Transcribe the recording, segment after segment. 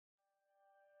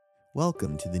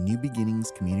Welcome to the New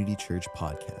Beginnings Community Church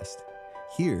podcast.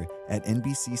 Here at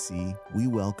NBCC, we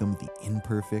welcome the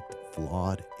imperfect,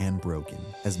 flawed, and broken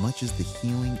as much as the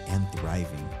healing and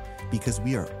thriving, because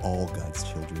we are all God's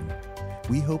children.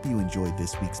 We hope you enjoyed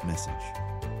this week's message.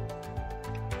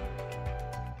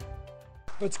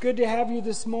 It's good to have you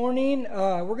this morning.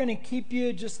 We're going to keep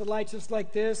you just the lights just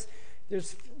like this.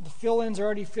 There's the fill-ins are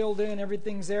already filled in.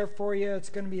 Everything's there for you. It's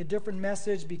going to be a different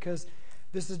message because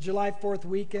this is July 4th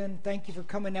weekend. Thank you for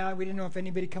coming out. We didn't know if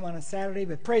anybody come on Saturday,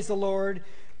 but praise the Lord.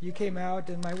 You came out,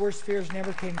 and my worst fears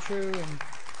never came true, and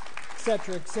et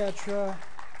cetera, et cetera.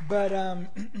 But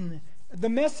the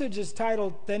message is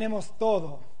titled, Tenemos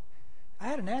Todo. I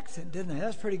had an accent, didn't I?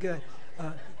 That's pretty good.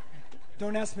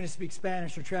 Don't ask me to speak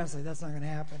Spanish or translate. That's not going to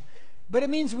happen. But it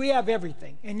means we have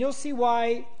everything. And you'll see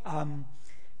why,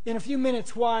 in a few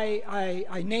minutes, why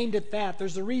I named it that.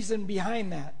 There's a reason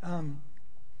behind that.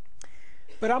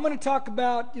 But I'm going to talk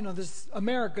about, this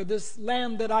America, this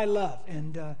land that I love.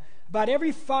 And about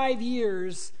every 5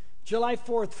 years, July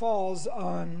 4th falls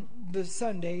on the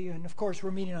Sunday. And, of course,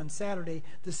 we're meeting on Saturday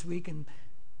this week. And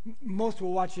most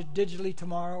will watch it digitally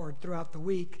tomorrow or throughout the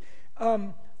week.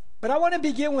 But I want to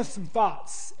begin with some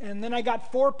thoughts. And then I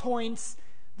got 4 points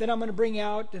that I'm going to bring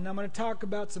out. And I'm going to talk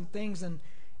about some things. And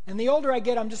the older I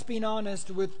get, I'm just being honest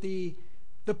with the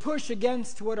push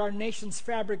against what our nation's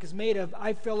fabric is made of.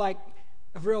 I feel like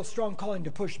a real strong calling to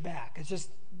push back. It's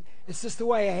just the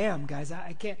way I am, guys.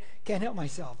 I can't help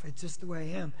myself. It's just the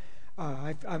way I am.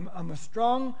 I'm a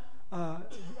strong. I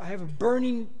have a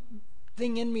burning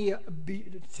thing in me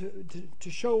to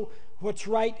show what's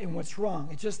right and what's wrong.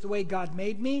 It's just the way God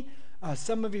made me.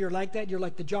 Some of you are like that. You're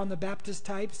like the John the Baptist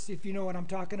types, if you know what I'm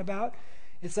talking about.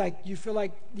 It's like you feel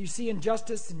like you see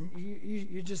injustice and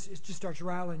it just starts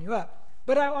riling you up.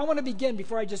 But I want to begin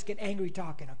before I just get angry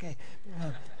talking, okay?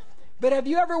 But have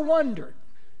you ever wondered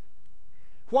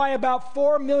why about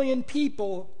 4 million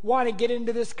people want to get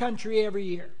into this country every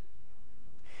year?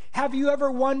 Have you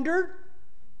ever wondered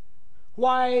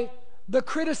why the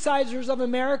criticizers of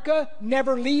America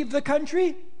never leave the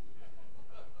country?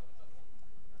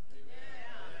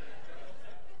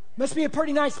 Must be a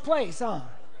pretty nice place, huh?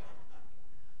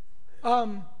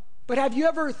 But have you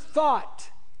ever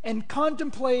thought and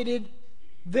contemplated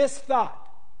this thought?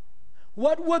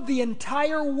 What would the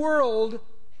entire world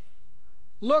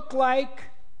look like,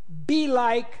 be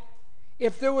like,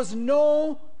 if there was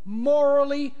no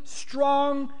morally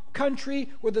strong country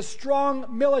with a strong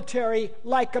military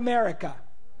like America?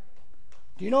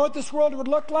 Do you know what this world would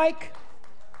look like?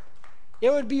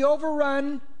 It would be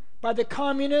overrun by the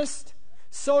communist,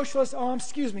 socialist,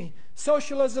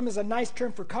 socialism is a nice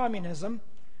term for communism,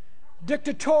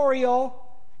 dictatorial,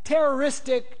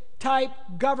 terroristic type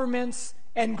governments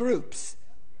and groups.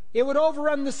 It would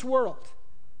overrun this world.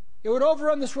 It would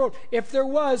overrun this world if there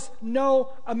was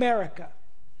no America.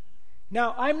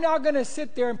 Now, I'm not going to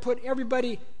sit there and put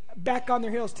everybody back on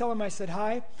their heels, tell them I said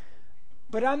hi,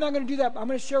 but I'm not going to do that. I'm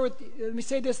going to share with you, let me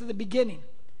say this at the beginning.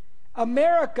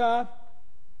 America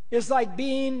is like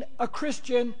being a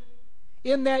Christian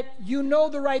in that you know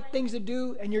the right things to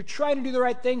do and you're trying to do the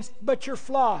right things, but you're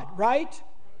flawed, right?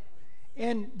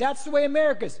 And that's the way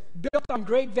America is, built on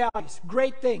great values,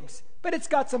 great things. But it's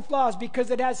got some flaws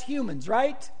because it has humans,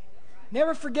 right?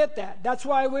 Never forget that. That's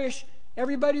why I wish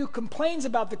everybody who complains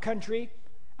about the country,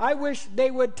 I wish they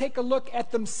would take a look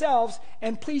at themselves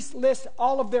and please list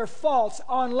all of their faults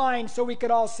online so we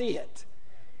could all see it.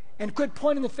 And quit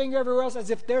pointing the finger everywhere else as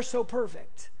if they're so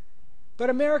perfect. But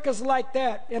America's like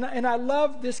that, and I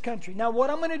love this country. Now, what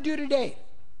I'm going to do today,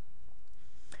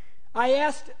 I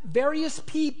asked various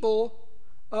people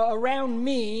around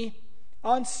me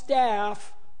on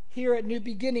staff here at New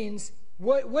Beginnings,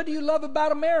 what do you love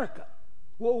about America?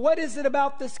 Well, what is it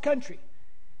about this country?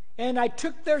 And I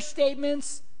took their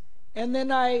statements and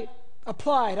then I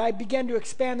applied. I began to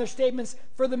expand their statements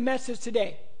for the message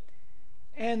today.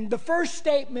 And the first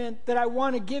statement that I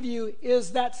want to give you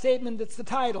is that statement that's the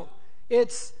title.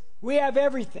 It's, we have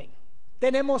everything.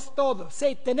 Tenemos todo.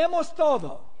 Say, tenemos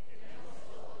todo.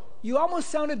 You almost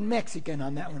sounded Mexican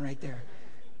on that one right there.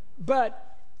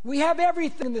 But we have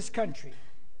everything in this country.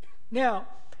 Now,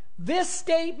 this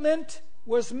statement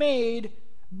was made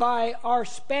by our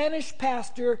Spanish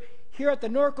pastor here at the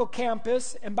Norco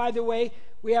campus. And by the way,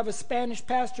 we have a Spanish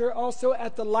pastor also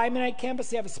at the Limonite campus.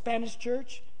 They have a Spanish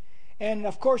church. And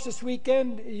of course, this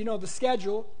weekend, the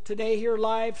schedule. Today here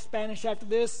live, Spanish after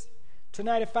this.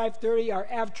 Tonight at 5:30, our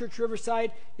Ave Church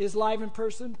Riverside is live in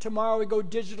person. Tomorrow we go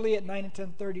digitally at 9 and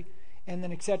 10:30. And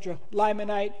then etc.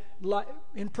 Limonite,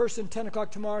 in person, 10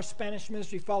 o'clock tomorrow, Spanish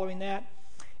ministry following that.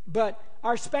 But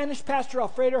our Spanish pastor,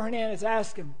 Alfredo Hernandez,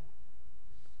 asked him,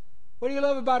 what do you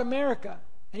love about America?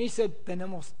 And he said,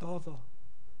 tenemos todo.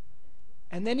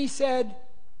 And then he said,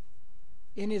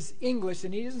 in his English,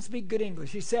 and he doesn't speak good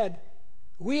English, he said,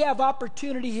 we have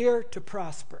opportunity here to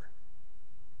prosper.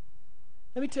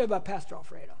 Let me tell you about Pastor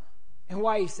Alfredo and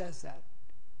why he says that.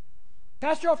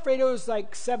 Pastor Alfredo is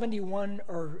like 71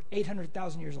 or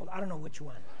 800,000 years old. I don't know which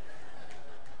one.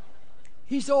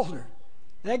 He's older.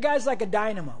 That guy's like a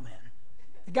dynamo, man.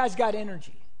 The guy's got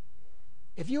energy.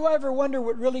 If you ever wonder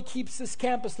what really keeps this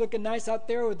campus looking nice out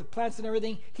there with the plants and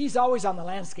everything, he's always on the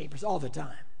landscapers all the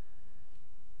time.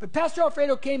 But Pastor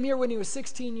Alfredo came here when he was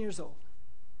 16 years old.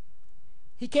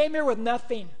 He came here with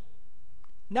nothing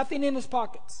in his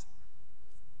pockets.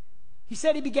 He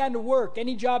said he began to work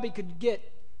any job he could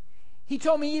get. He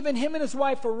told me even him and his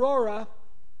wife Aurora,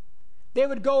 they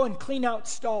would go and clean out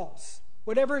stalls,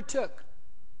 whatever it took.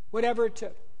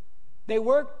 They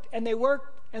worked and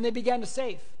they began to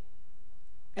save.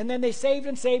 And then they saved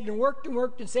and saved and worked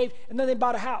and saved, and then they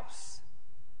bought a house.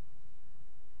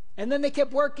 And then they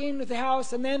kept working with the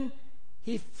house, and then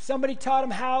somebody taught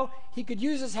him how he could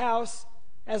use his house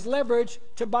as leverage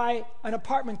to buy an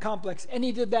apartment complex, and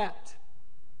he did that.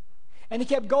 And he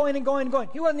kept going and going and going.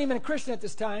 He wasn't even a Christian at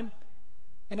this time.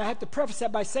 And I have to preface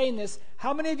that by saying this.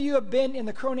 How many of you have been in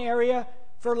the Corona area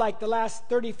for like the last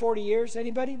 30, 40 years?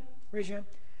 Anybody? Raise your hand.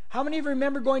 How many of you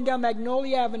remember going down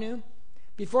Magnolia Avenue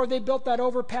before they built that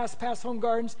overpass past Home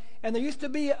Gardens? And there used to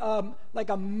be like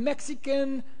a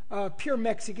Mexican, pure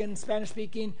Mexican,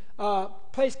 Spanish-speaking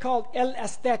place called El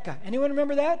Azteca. Anyone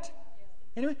remember that?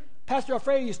 Anyone? Pastor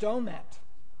Alfredo used to own that.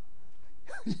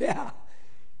 Yeah.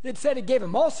 It said it gave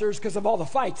him ulcers because of all the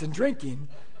fights and drinking.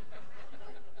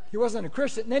 He wasn't a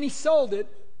Christian. And then he sold it,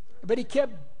 but he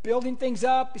kept building things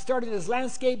up. He started his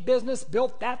landscape business,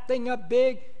 built that thing up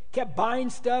big, kept buying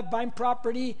stuff, buying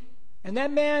property. And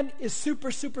that man is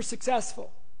super, super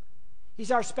successful.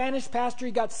 He's our Spanish pastor.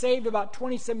 He got saved about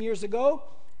 20-some years ago,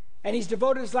 and he's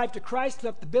devoted his life to Christ,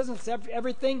 left the business,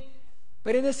 everything.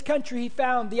 But in this country, he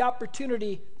found the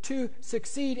opportunity to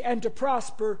succeed and to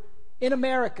prosper in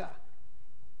America.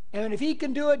 And if he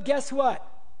can do it, guess what?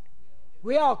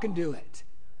 We all can do it.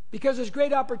 Because there's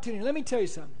great opportunity. Let me tell you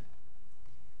something.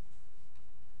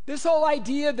 This whole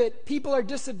idea that people are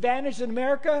disadvantaged in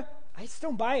America, I just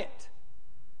don't buy it.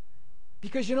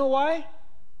 Because you know why?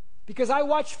 Because I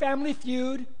watch Family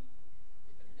Feud.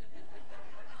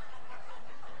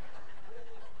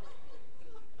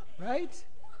 Right?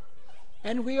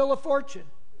 And Wheel of Fortune.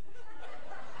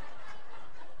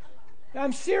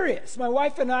 I'm serious. My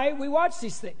wife and I, we watch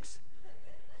these things.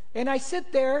 And I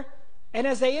sit there, and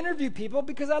as I interview people,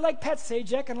 because I like Pat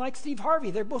Sajak and I like Steve Harvey,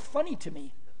 they're both funny to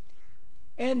me.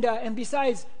 And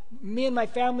besides, me and my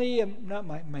family, not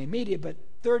my immediate, but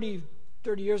 30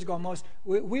 years ago almost,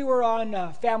 we were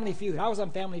on Family Feud. I was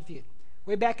on Family Feud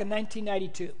way back in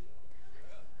 1992.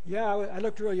 Yeah, I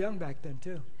looked real young back then,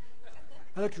 too.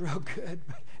 I looked real good.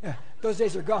 But, those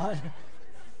days are gone.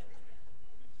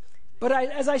 But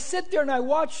as I sit there and I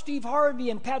watch Steve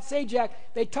Harvey and Pat Sajak,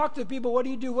 they talk to people, what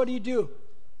do you do? What do you do?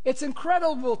 It's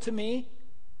incredible to me,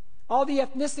 all the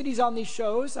ethnicities on these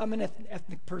shows. I'm an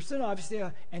ethnic person, obviously,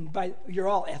 and you're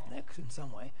all ethnic in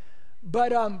some way.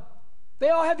 But they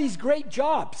all have these great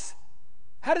jobs.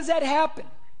 How does that happen?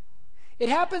 It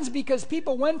happens because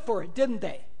people went for it, didn't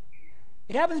they?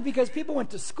 It happens because people went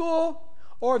to school,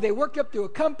 or they worked up to a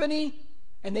company,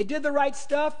 and they did the right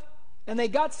stuff, and they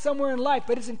got somewhere in life.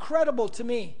 But it's incredible to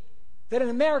me that in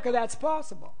America that's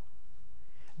possible.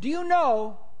 Do you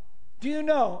know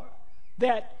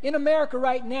that in America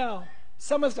right now,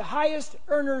 some of the highest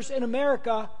earners in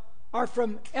America are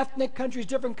from ethnic countries,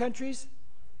 different countries?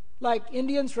 Like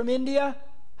Indians from India,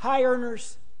 high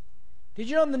earners. Did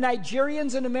you know the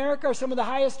Nigerians in America are some of the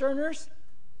highest earners?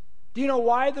 Do you know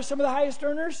why they're some of the highest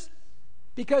earners?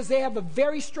 Because they have a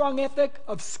very strong ethic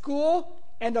of school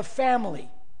and of family.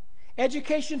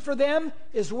 Education for them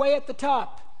is way at the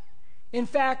top. In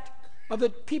fact, of the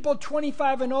people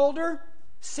 25 and older,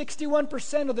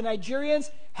 61% of the Nigerians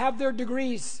have their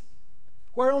degrees,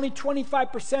 where only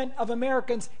 25% of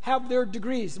Americans have their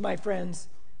degrees, my friends.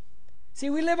 See,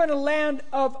 we live in a land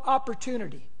of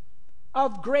opportunity,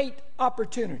 of great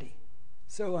opportunity.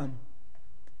 So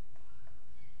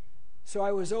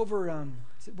I was over,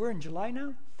 we're in July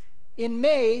now? In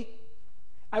May,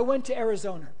 I went to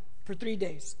Arizona for 3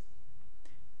 days.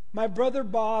 My brother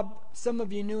Bob, some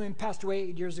of you knew him, passed away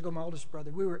 8 years ago, my oldest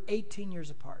brother. We were 18 years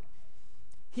apart.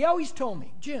 He always told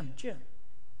me, Jim,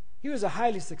 he was a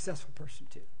highly successful person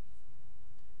too.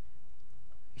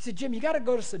 He said, Jim, you got to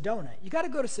go to Sedona. You got to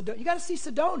go to Sedona. You got to see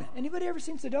Sedona. Anybody ever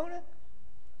seen Sedona?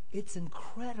 It's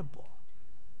incredible.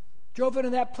 Drove into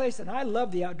that place, and I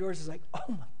love the outdoors. It's like, oh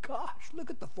my gosh, look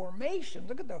at the formation.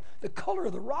 Look at the color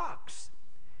of the rocks.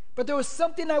 But there was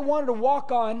something I wanted to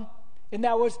walk on, and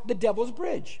that was the Devil's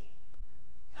Bridge.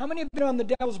 How many have been on the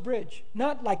Devil's Bridge?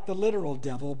 Not like the literal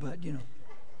devil, but, you know.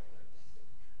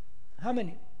 How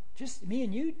many? Just me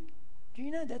and you?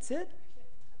 Gina, that's it?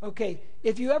 Okay,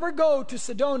 if you ever go to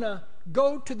Sedona,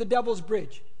 go to the Devil's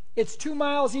Bridge. It's 2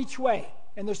 miles each way,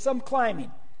 and there's some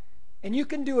climbing. And you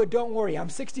can do it, don't worry. I'm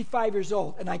 65 years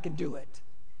old, and I can do it.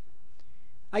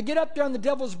 I get up there on the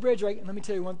Devil's Bridge, right? Let me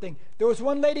tell you one thing. There was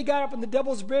one lady got up on the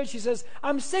Devil's Bridge. She says,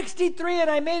 I'm 63 and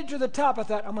I made it to the top. I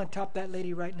thought, I'm going to top that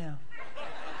lady right now.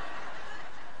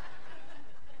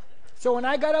 So when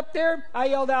I got up there, I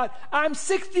yelled out, I'm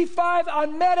 65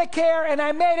 on Medicare and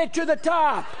I made it to the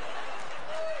top.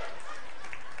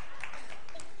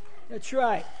 That's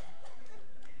right.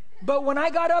 But when I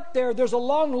got up there, there's a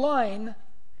long line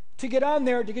to get on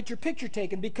there to get your picture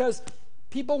taken because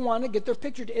people want to get their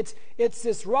picture. It's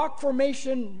this rock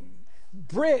formation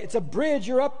bridge. It's a bridge.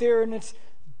 You're up there, and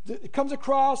it comes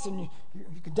across, and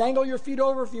you can dangle your feet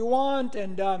over if you want.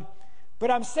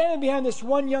 But I'm standing behind this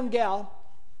one young gal.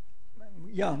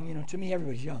 Young, you know, to me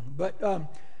everybody's young. But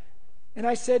and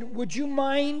I said, would you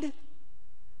mind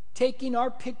taking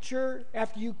our picture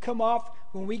after you come off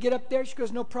when we get up there? She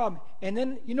goes, no problem. And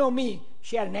then, you know me,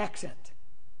 she had an accent.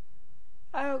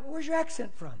 Where's your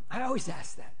accent from? I always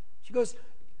ask that. She goes,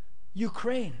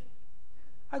 Ukraine.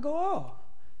 I go, oh.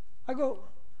 I go,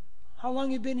 how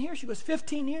long you been here? She goes,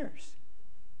 15 years.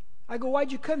 I go,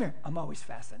 why'd you come here? I'm always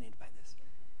fascinated by this.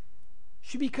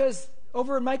 Because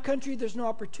over in my country, there's no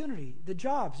opportunity. The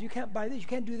jobs, you can't buy this, you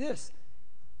can't do this.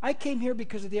 I came here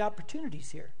because of the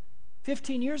opportunities here.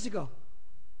 15 years ago.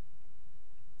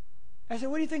 I said,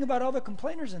 what do you think about all the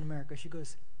complainers in America? She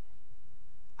goes,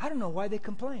 I don't know why they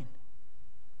complain.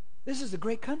 This is a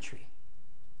great country.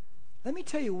 Let me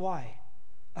tell you why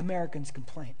Americans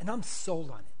complain, and I'm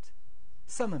sold on it.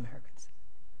 Some Americans.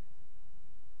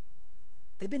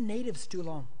 They've been natives too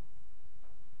long.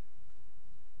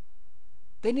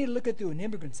 They need to look at it through an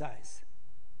immigrant's eyes.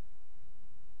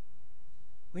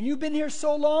 When you've been here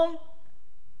so long,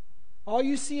 all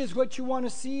you see is what you want to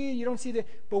see. You don't see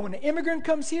but when an immigrant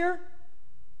comes here,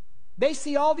 they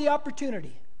see all the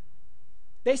opportunity.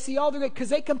 They see all the, because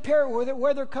they compare it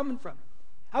where they're coming from.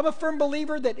 I'm a firm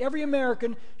believer that every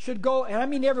American should go, and I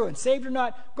mean everyone, saved or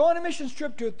not, go on a mission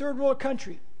trip to a third world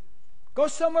country. Go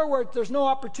somewhere where there's no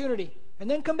opportunity.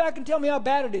 And then come back and tell me how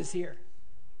bad it is here.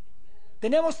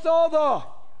 Tenemos todo.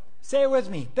 Say it with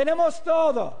me. Tenemos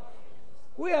todo.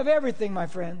 We have everything, my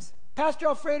friends. Pastor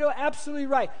Alfredo, absolutely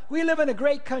right. We live in a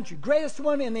great country, greatest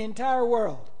one in the entire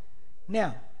world.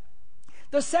 Now,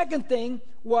 the second thing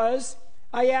was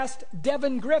I asked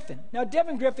Devin Griffin. Now,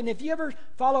 Devin Griffin, if you ever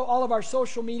follow all of our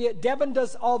social media, Devin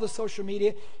does all the social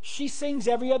media. She sings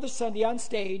every other Sunday on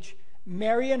stage.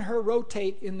 Mary and her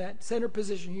rotate in that center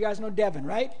position. You guys know Devin,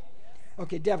 right?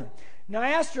 Okay, Devin. Now, I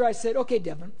asked her, I said, okay,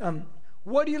 Devin,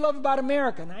 what do you love about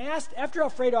America? And I asked, after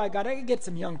Alfredo, I could get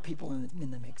some young people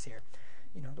in the mix here.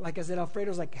 You know, like I said,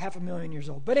 Alfredo's like 500,000 years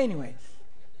old. But anyway,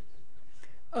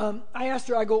 I asked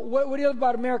her, I go, what do you love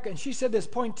about America? And she said this,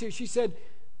 point two. She said,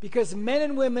 because men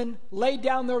and women lay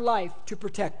down their life to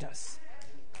protect us.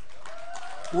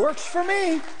 Works for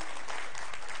me.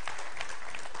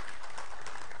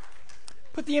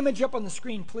 Put the image up on the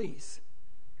screen, please.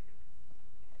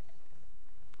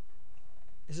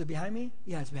 Is it behind me?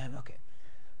 Yeah, it's behind me. Okay.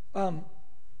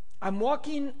 I'm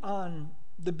walking on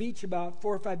the beach about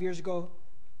 4 or 5 years ago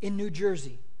in New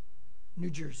Jersey.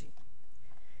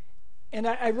 And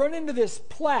I run into this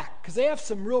plaque because they have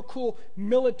some real cool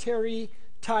military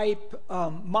type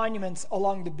monuments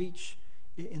along the beach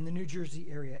in the New Jersey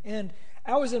area. And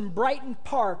I was in Brighton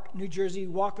Park, New Jersey,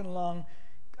 walking along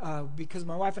because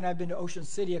my wife and I have been to Ocean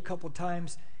City a couple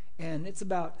times, and it's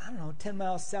about, 10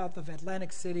 miles south of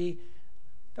Atlantic City.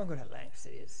 Don't go to Atlantic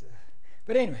City.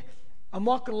 But anyway, I'm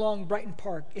walking along Brighton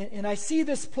Park, and I see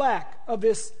this plaque of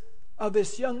this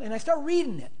young, and I start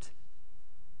reading it.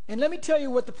 And let me tell you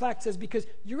what the plaque says, because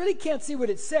you really can't see what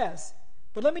it says,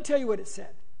 but let me tell you what it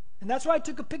said. And that's why I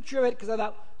took a picture of it, because I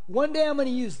thought, one day I'm going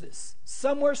to use this,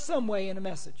 somewhere, some way in a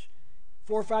message.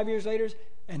 4 or 5 years later,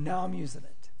 and now I'm using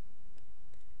it.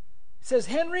 It says,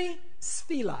 Henry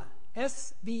Svehla,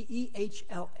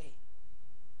 S-V-E-H-L-A.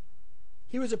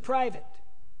 He was a private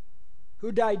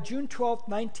who died June 12,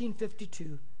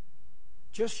 1952,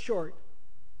 just short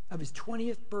of his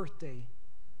 20th birthday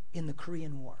in the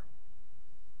Korean War.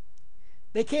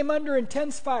 They came under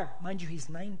intense fire. Mind you, he's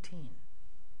 19.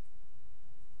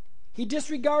 He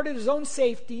disregarded his own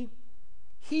safety.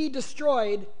 He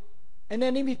destroyed an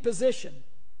enemy position.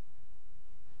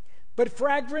 but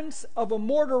fragments of a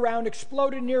mortar round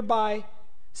exploded nearby,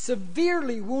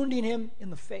 severely wounding him in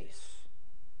the face.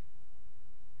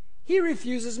 He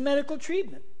refuses medical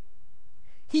treatment.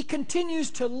 He continues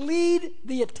to lead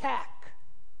the attack.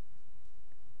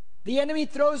 The enemy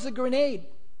throws a grenade.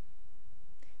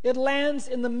 It lands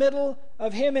in the middle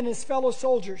of him and his fellow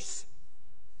soldiers.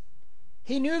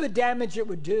 He knew the damage it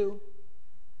would do.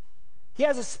 He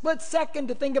has a split second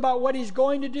to think about what he's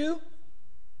going to do.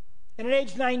 And at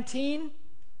age 19,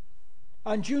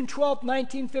 on June 12,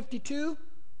 1952,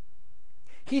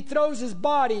 he throws his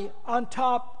body on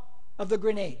top of the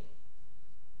grenade.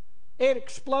 It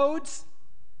explodes.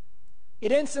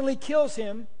 It instantly kills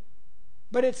him,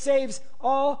 but it saves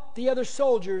all the other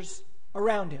soldiers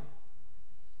around him.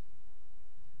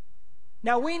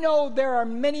 Now we know there are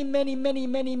many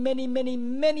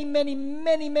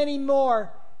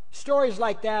more stories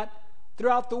like that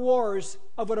throughout the wars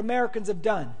of what Americans have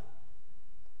done.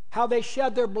 How they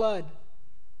shed their blood.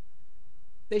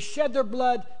 They shed their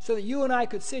blood so that you and I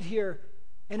could sit here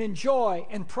and enjoy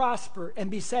and prosper and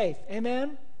be safe.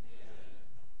 Amen?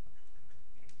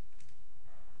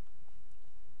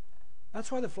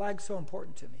 That's why the flag's so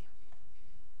important to me.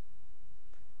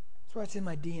 That's why it's in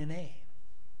my DNA.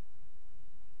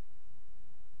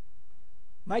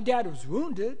 My dad was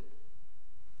wounded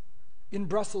in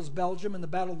Brussels, Belgium, in the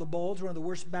Battle of the Bulge, one of the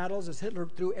worst battles, as Hitler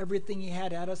threw everything he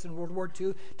had at us in World War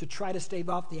II to try to stave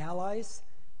off the Allies.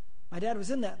 My dad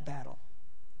was in that battle.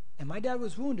 And my dad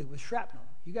was wounded with shrapnel.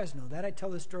 You guys know that. I tell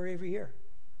this story every year.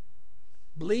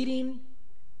 Bleeding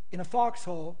in a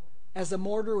foxhole as the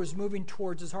mortar was moving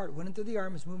towards his heart. Went into the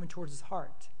arm, was moving towards his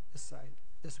heart. This side,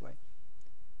 this way.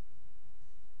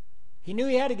 He knew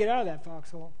he had to get out of that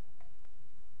foxhole,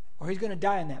 or he's going to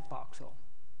die in that foxhole.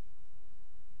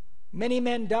 Many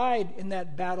men died in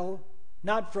that battle,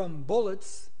 not from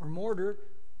bullets or mortar.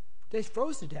 They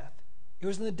froze to death. It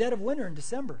was in the dead of winter in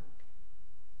December.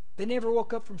 They never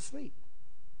woke up from sleep.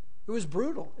 It was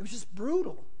brutal. It was just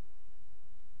brutal.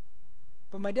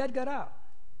 But my dad got out,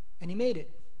 and he made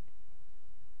it.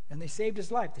 And they saved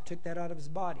his life. They took that out of his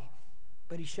body.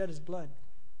 But he shed his blood.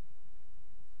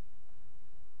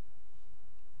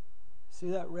 See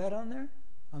that red on there?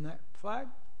 On that flag?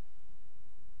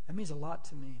 That means a lot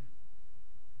to me.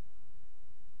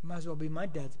 It might as well be my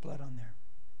dad's blood on there.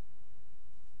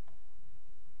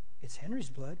 It's Henry's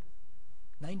blood.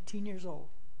 19 years old.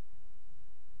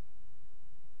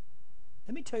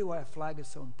 Let me tell you why a flag is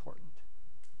so important.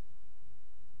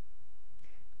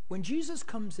 When Jesus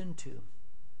comes into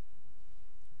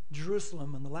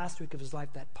Jerusalem on the last week of his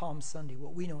life, that Palm Sunday,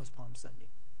 what we know as Palm Sunday,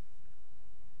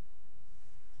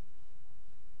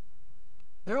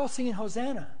 they're all singing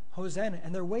Hosanna, Hosanna,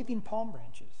 and they're waving palm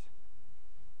branches.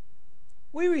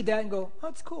 We read that and go, oh,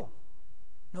 it's cool.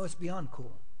 No, it's beyond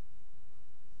cool.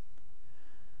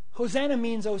 Hosanna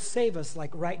means, oh, save us,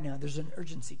 like right now. There's an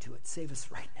urgency to it. Save us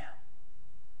right now.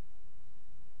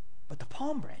 But the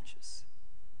palm branches,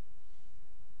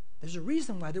 there's a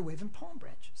reason why they're waving palm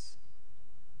branches.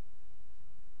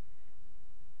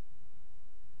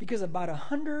 Because about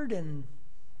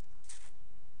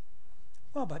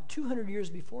 200 years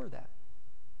before that,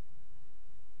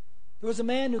 there was a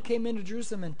man who came into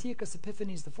Jerusalem, Antiochus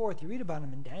Epiphanes IV. You read about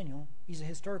him in Daniel. He's a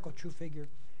historical true figure.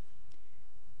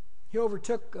 He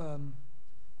overtook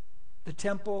the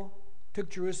temple, took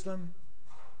Jerusalem,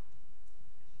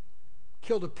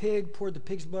 killed a pig, poured the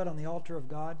pig's blood on the altar of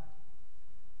God,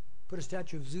 put a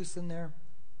statue of Zeus in there.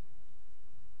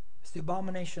 It's the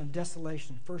abomination of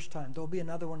desolation, first time. There'll be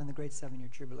another one in the great 7-year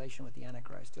tribulation with the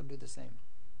Antichrist. He'll do the same.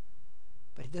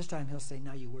 But this time he'll say,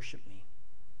 now you worship me.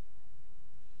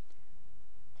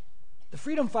 The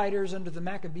freedom fighters under the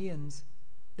Maccabees,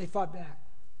 they fought back.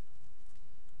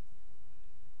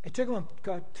 It took them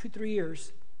 2-3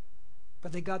 years,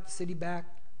 but they got the city back,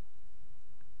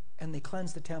 and they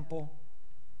cleansed the temple.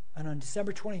 And on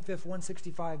December 25th,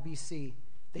 165 BC,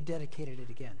 they dedicated it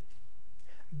again.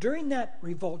 During that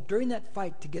revolt, during that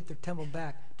fight to get their temple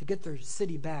back, to get their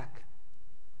city back,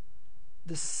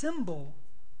 the symbol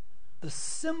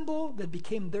that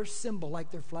became their symbol,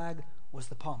 like their flag, was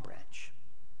the palm branch.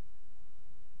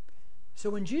 So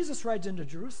when Jesus rides into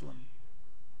Jerusalem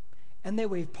and they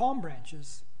wave palm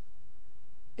branches,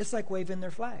 it's like waving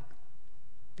their flag.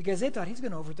 Because they thought he's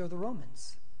going to overthrow the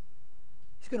Romans.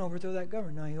 He's going to overthrow that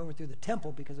government. No, he overthrew the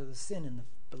temple because of the sin in the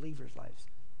believers' lives.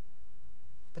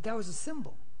 But that was a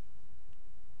symbol.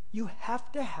 You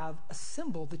have to have a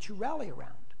symbol that you rally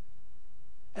around.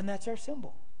 And that's our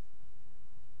symbol.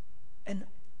 And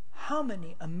how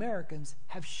many Americans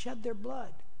have shed their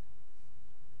blood?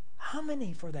 How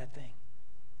many for that thing?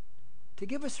 To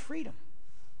give us freedom.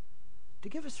 To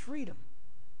give us freedom.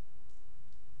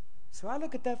 So I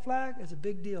look at that flag as a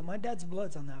big deal. My dad's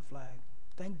blood's on that flag.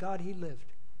 Thank God he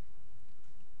lived.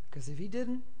 Because if he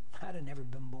didn't, I'd have never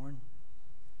been born.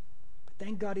 But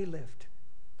thank God he lived.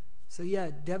 So yeah,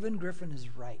 Devin Griffin is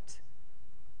right.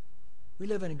 We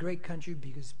live in a great country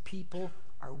because people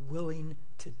are willing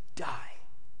to die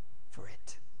for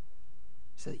it.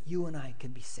 So that you and I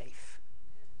can be safe.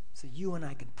 So you and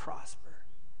I can prosper.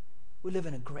 We live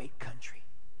in a great country.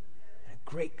 In a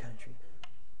great country.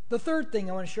 The third thing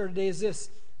I want to share today is this.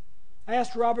 I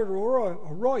asked Robert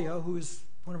Arroyo, who is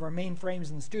one of our main frames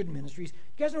in the student ministries.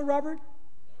 You guys know Robert?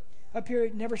 Up here,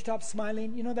 never stops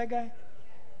smiling. You know that guy?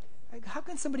 How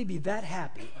can somebody be that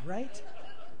happy, right?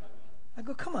 I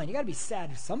go, come on, you got to be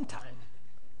sad sometime.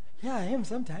 Yeah, I am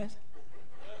sometimes.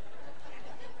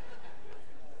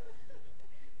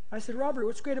 I said, Robert,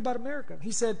 what's great about America?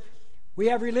 He said, we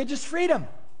have religious freedom.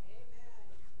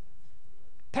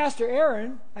 Pastor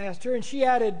Erin, I asked her, and she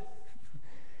added,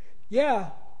 yeah,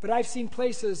 but I've seen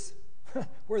places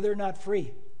where they're not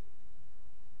free.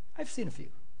 I've seen a few.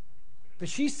 But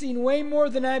she's seen way more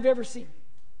than I've ever seen.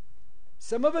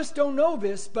 Some of us don't know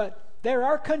this, but there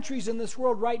are countries in this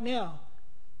world right now.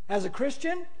 As a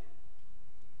Christian,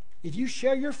 if you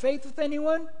share your faith with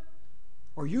anyone,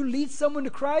 or you lead someone to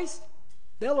Christ,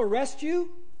 they'll arrest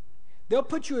you, they'll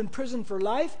put you in prison for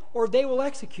life, or they will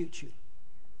execute you.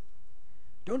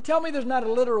 Don't tell me there's not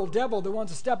a literal devil that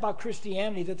wants to step out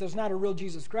Christianity, that there's not a real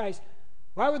Jesus Christ.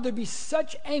 Why would there be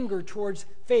such anger towards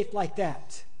faith like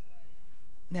that?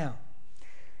 Now,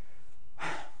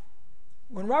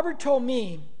 when Robert told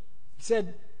me,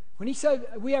 when he said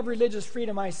we have religious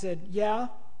freedom, I said, yeah,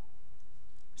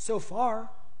 so far.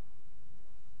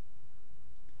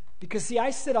 Because see,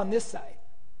 I sit on this side,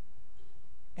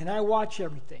 and I watch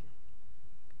everything,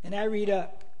 and I read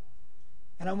up,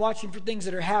 and I'm watching for things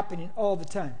that are happening all the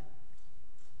time.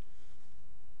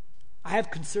 I have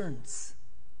concerns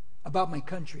about my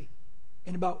country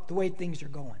and about the way things are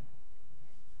going.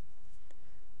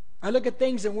 I look at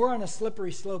things and we're on a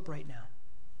slippery slope right now.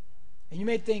 And you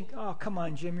may think, oh, come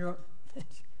on, Jim, you're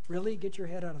really? Get your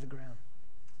head out of the ground.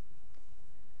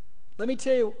 Let me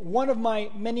tell you one of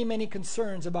my many, many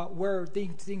concerns about where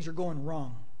things are going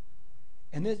wrong.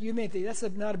 And this, you may think, that's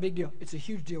not a big deal. It's a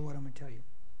huge deal what I'm going to tell you.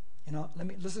 Let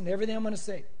me listen to everything I'm going to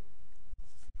say.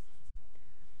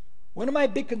 One of my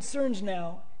big concerns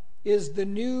now is the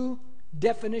new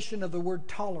definition of the word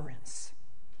tolerance.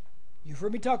 You've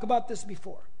heard me talk about this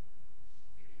before.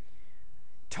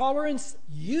 Tolerance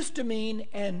used to mean,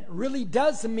 and really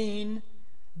does mean,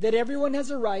 that everyone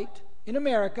has a right in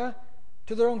America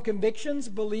to their own convictions,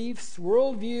 beliefs,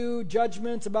 worldview,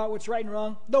 judgments about what's right and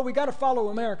wrong. Though we got to follow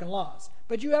American laws,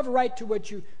 but you have a right to what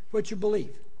you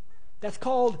believe. That's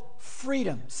called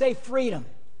freedom. Say freedom.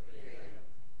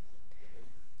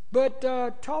 But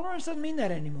tolerance doesn't mean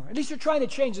that anymore. At least you're trying to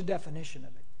change the definition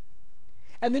of it.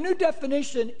 And the new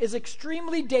definition is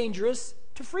extremely dangerous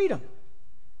to freedom.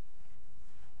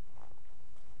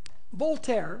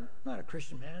 Voltaire, not a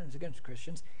Christian man, he's against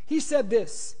Christians, he said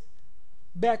this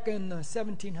back in the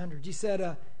 1700s. He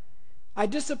said, I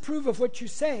disapprove of what you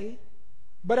say,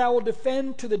 but I will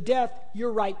defend to the death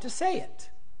your right to say it.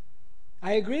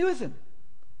 I agree with him.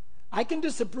 I can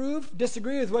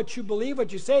disagree with what you believe,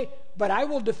 what you say, but I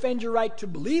will defend your right to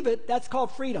believe it. That's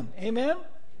called freedom. Amen?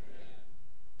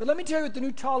 But let me tell you what the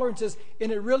new tolerance is,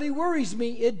 and it really worries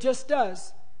me. It just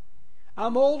does.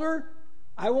 I'm older.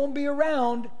 I won't be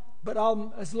around, but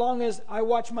as long as I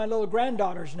watch my little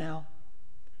granddaughters now,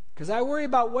 because I worry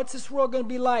about what's this world going to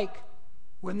be like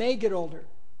when they get older.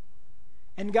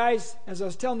 And guys, as I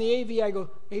was telling the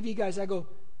AV guys, I go,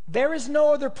 there is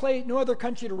no other place, no other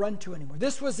country to run to anymore.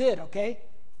 This was it, okay?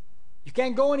 You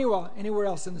can't go anywhere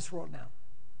else in this world now.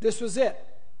 This was it.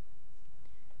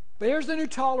 But here's the new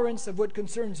tolerance of what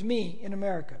concerns me in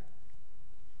America.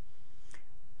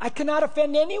 I cannot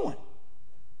offend anyone.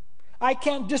 I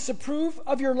can't disapprove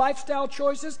of your lifestyle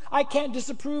choices. I can't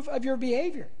disapprove of your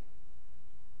behavior.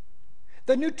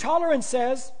 The new tolerance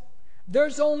says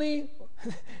there's no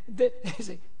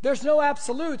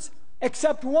absolutes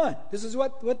except one. This is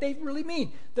what they really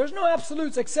mean. There's no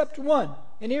absolutes except one.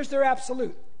 And here's their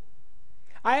absolute.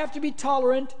 I have to be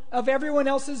tolerant of everyone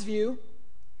else's view,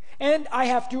 and I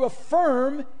have to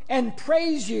affirm and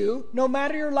praise you no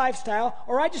matter your lifestyle,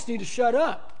 or I just need to shut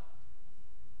up.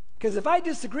 Because if I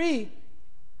disagree,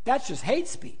 that's just hate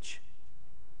speech.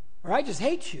 Or I just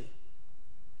hate you.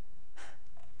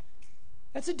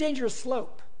 That's a dangerous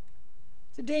slope.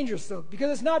 It's a dangerous slope because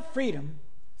it's not freedom.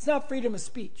 It's not freedom of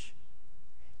speech.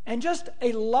 And just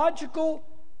a logical,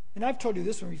 and I've told you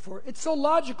this one before, it's so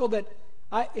logical that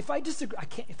if I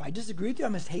disagree with you, I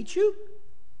must hate you.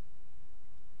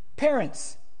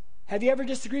 Parents, Have you ever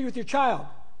disagreed with your child?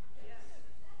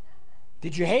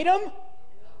 Did you hate them?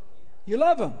 You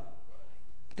love them.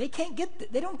 They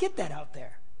don't get that out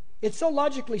there. It's so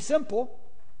logically simple.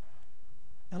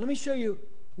 Now let me show you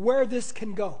where this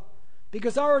can go.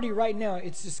 Because already right now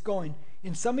it's just going.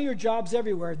 In some of your jobs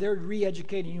everywhere, they're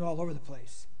re-educating you all over the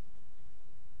place.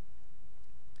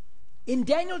 In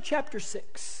Daniel chapter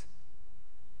 6,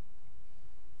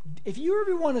 if you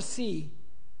ever want to see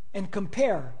and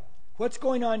compare what's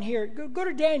going on here, go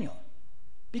to Daniel.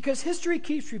 Because history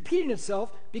keeps repeating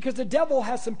itself because the devil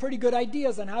has some pretty good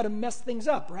ideas on how to mess things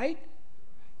up, right?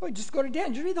 Well, just go to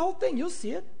Daniel. Just read the whole thing. You'll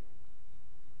see it.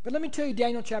 But let me tell you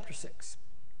Daniel chapter 6.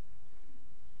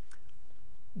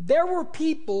 There were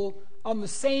people on the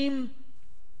same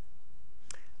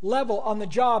level on the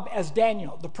job as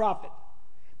Daniel, the prophet.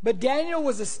 But Daniel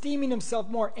was esteeming himself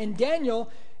more. And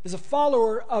Daniel is a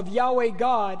follower of Yahweh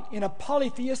God in a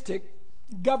polytheistic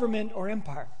government or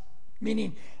empire.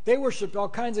 Meaning they worshiped all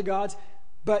kinds of gods,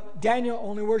 but Daniel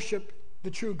only worshiped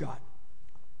the true God.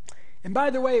 And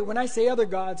by the way, when I say other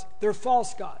gods, they're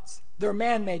false gods. They're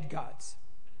man-made gods.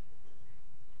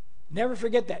 Never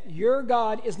forget that. Your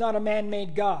God is not a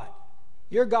man-made God.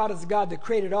 Your God is the God that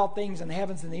created all things in the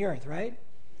heavens and the earth, right?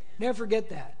 Never forget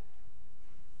that.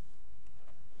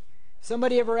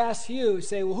 Somebody ever asks you,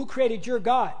 say, well, who created your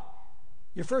God?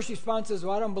 Your first response is,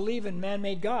 well, I don't believe in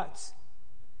man-made gods.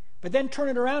 But then turn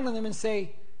it around on them and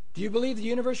say, do you believe the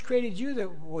universe created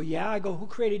you? Well, yeah. I go, who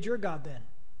created your God then?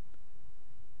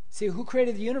 See, who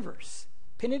created the universe?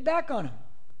 Pin it back on them.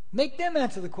 Make them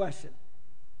answer the question.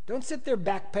 Don't sit there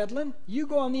backpedaling. You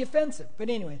go on the offensive. But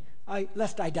anyway,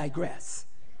 lest I digress.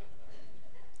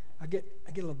 I get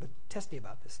a little bit testy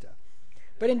about this stuff.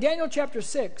 But in Daniel chapter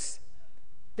 6,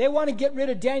 they want to get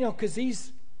rid of Daniel because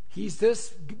he's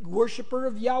this worshiper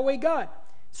of Yahweh God.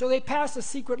 So they pass a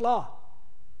secret law.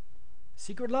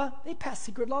 Secret law? They pass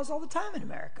secret laws all the time in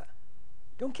America.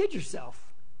 Don't kid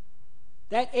yourself.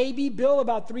 That AB bill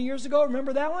about 3 years ago,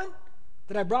 remember that one?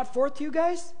 That I brought forth to you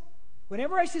guys?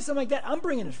 Whenever I see something like that, I'm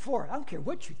bringing it forth. I don't care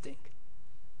what you think.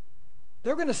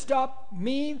 They're going to stop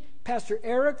me, Pastor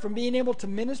Eric, from being able to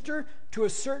minister to a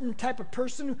certain type of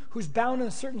person who's bound in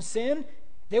a certain sin.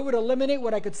 They would eliminate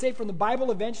what I could say from the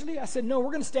Bible eventually. I said, no, we're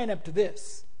going to stand up to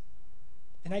this.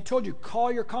 And I told you,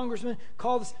 call your congressman,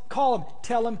 call them,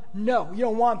 tell them, no, you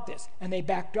don't want this. And they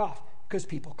backed off because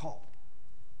people called.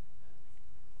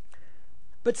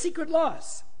 But secret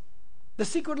laws. The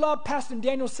secret law passed in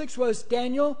Daniel 6 was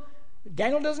Daniel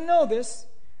doesn't know this.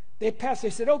 They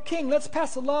said, oh king, let's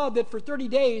pass a law that for 30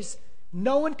 days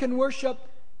no one can worship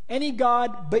any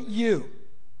god but you.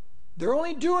 They're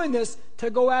only doing this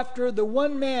to go after the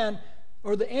one man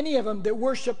or any of them that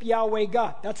worship Yahweh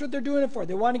God. That's what they're doing it for.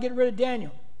 They want to get rid of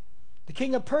Daniel. The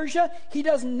king of Persia, he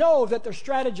doesn't know that they're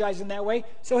strategizing that way,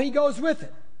 so he goes with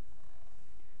it.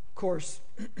 Of course,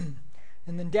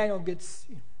 and then Daniel gets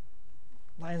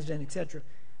lion's den, etc.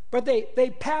 But they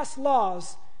pass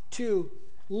laws to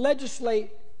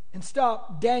legislate and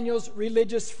stop Daniel's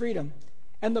religious freedom.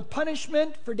 And the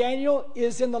punishment for Daniel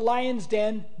is in the lion's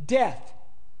den, death.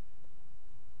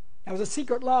 That was a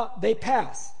secret law they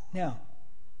passed. Now,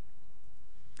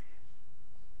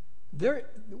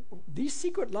 these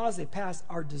secret laws they pass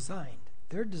are designed.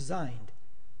 They're designed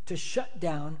to shut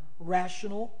down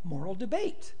rational moral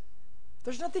debate.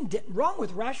 There's nothing wrong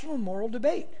with rational moral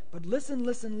debate. But listen.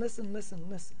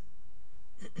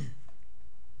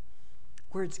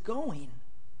 Where it's going.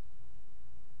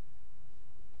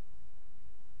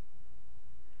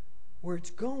 Where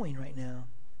it's going right now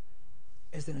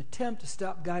is an attempt to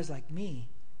stop guys like me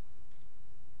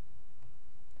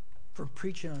from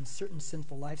preaching on certain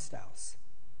sinful lifestyles.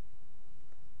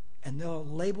 And they'll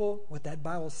label what that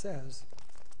Bible says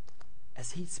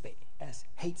as hate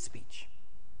speech.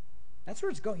 That's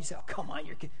where it's going. You say, oh, come on,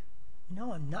 you're kidding.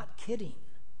 No, I'm not kidding.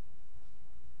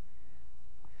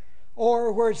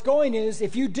 Or where it's going is,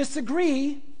 if you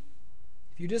disagree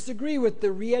with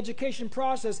the re-education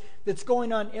process that's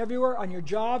going on everywhere, on your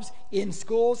jobs, in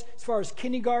schools, as far as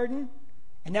kindergarten,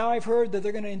 and now I've heard that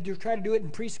they're going to try to do it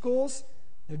in preschools.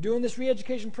 They're doing this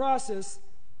re-education process.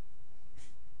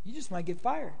 You just might get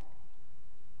fired.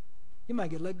 You might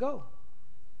get let go.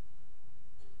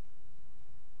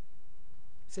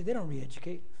 Say, they don't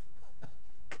re-educate.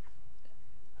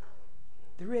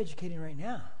 They're re-educating right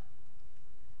now.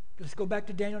 Let's go back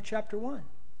to Daniel chapter 1.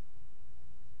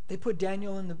 They put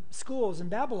Daniel in the schools in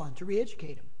Babylon to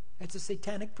re-educate him. That's a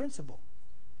satanic principle.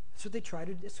 That's what they try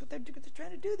to. That's what they're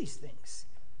trying to do. These things.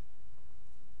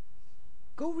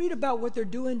 Go read about what they're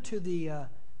doing to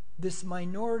this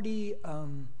minority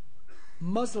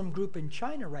Muslim group in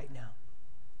China right now.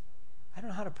 I don't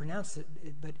know how to pronounce it,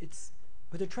 but it's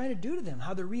what they're trying to do to them,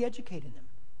 how they're re-educating them,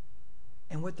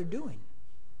 and what they're doing.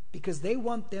 Because they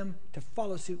want them to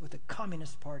follow suit with the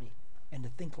Communist Party and to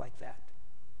think like that.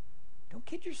 Don't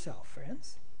kid yourself,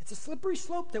 friends. It's a slippery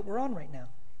slope that we're on right now,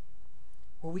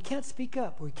 where we can't speak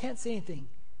up, where we can't say anything.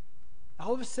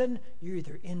 All of a sudden, you're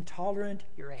either intolerant,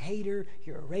 you're a hater,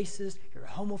 you're a racist, you're a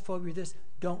homophobe, you're this.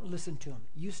 Don't listen to them.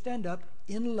 You stand up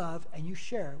in love and you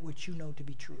share what you know to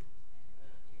be true.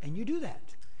 And you do that.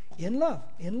 In love.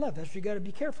 In love. That's where you got to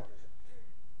be careful.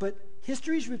 But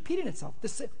history is repeating itself.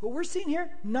 What we're seeing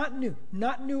here, not new.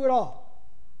 Not new at all.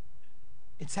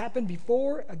 It's happened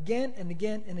before, again and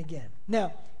again and again.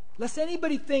 Now, lest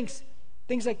anybody thinks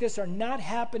things like this are not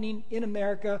happening in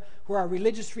America where our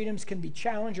religious freedoms can be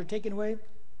challenged or taken away.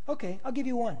 Okay, I'll give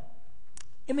you one.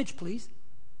 Image, please.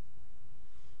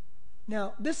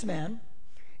 Now, this man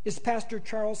is Pastor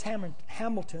Charles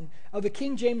Hamilton of the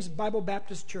King James Bible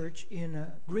Baptist Church in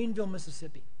Greenville,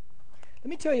 Mississippi. Let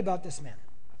me tell you about this man.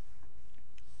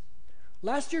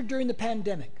 Last year during the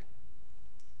pandemic,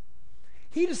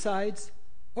 he decides,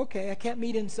 okay, I can't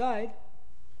meet inside,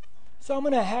 so I'm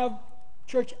going to have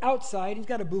church outside. He's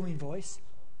got a booming voice.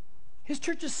 His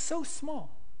church is so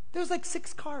small. There's like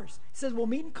 6 cars. He says, we'll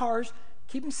meet in cars,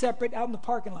 keep them separate out in the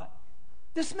parking lot.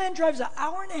 This man drives an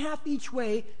hour and a half each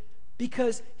way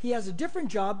because he has a different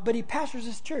job, but he pastors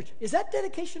his church. Is that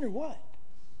dedication or what?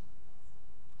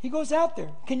 He goes out there.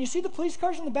 Can you see the police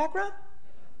cars in the background?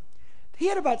 He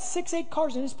had about 6-8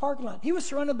 cars in his parking lot. He was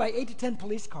surrounded by 8 to 10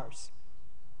 police cars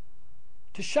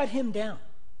to shut him down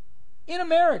in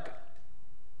America.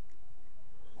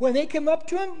 When they came up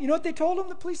to him, you know what they told him,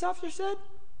 the police officer said?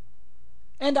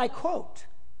 And I quote,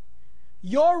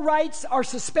 "Your rights are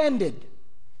suspended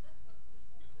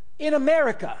in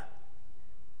America."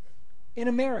 In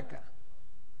America.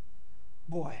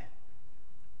 Boy,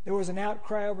 there was an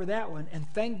outcry over that one, and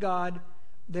thank God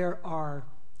there are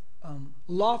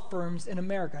law firms in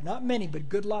America, not many, but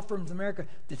good law firms in America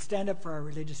that stand up for our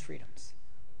religious freedoms.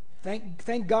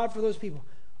 Thank God for those people.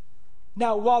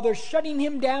 Now, while they're shutting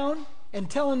him down and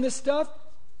telling this stuff,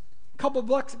 a couple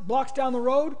blocks down the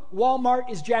road, Walmart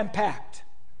is jam-packed.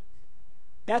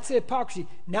 That's the hypocrisy.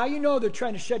 Now you know they're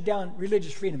trying to shut down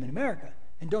religious freedom in America.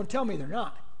 And don't tell me they're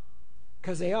not,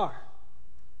 because they are.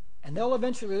 And they'll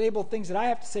eventually label things that I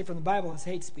have to say from the Bible as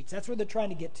hate speech. That's where they're trying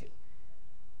to get to.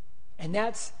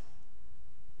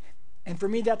 And for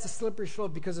me, that's a slippery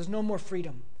slope because there's no more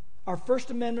freedom. Our First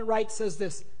Amendment right says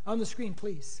this. On the screen,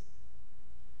 please.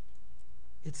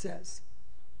 It says,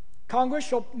 Congress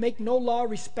shall make no law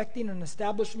respecting an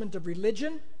establishment of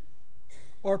religion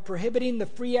or prohibiting the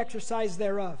free exercise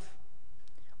thereof,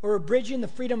 or abridging the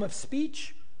freedom of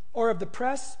speech or of the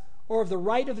press or of the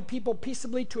right of the people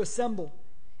peaceably to assemble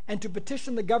and to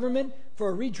petition the government for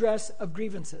a redress of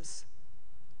grievances.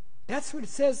 That's what it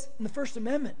says in the First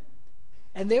Amendment.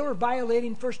 And they were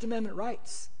violating First Amendment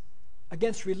rights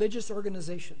against religious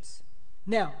organizations.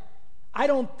 Now, I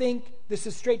don't think this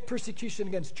is straight persecution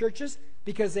against churches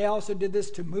because they also did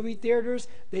this to movie theaters,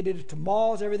 they did it to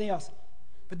malls, everything else.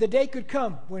 But the day could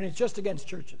come when it's just against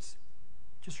churches.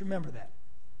 Just remember that.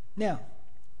 Now,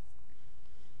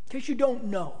 in case you don't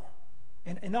know,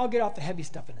 and I'll get off the heavy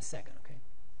stuff in a second, okay?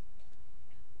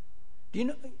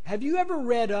 Have you ever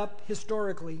read up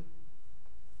historically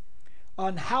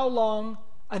on how long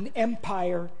an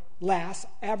empire lasts,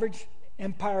 average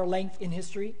empire length in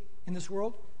history in this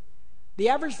world? The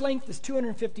average length is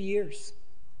 250 years.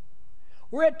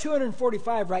 We're at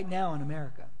 245 right now in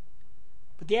America,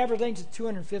 but the average length is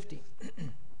 250.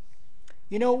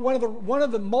 You know, one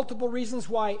of the multiple reasons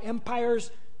why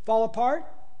empires fall apart,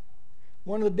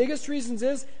 one of the biggest reasons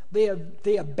is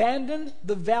they abandon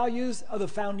the values of the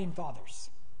founding fathers.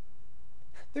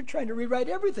 They're trying to rewrite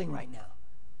everything right now.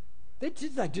 They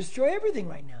just destroy everything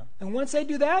right now. And once they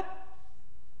do that,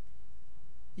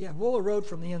 yeah, we'll erode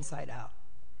from the inside out.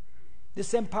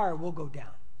 This empire will go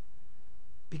down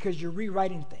because you're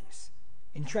rewriting things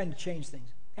and trying to change things.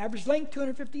 Average length,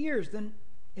 250 years, then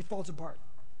it falls apart.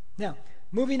 Now,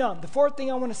 moving on. The fourth thing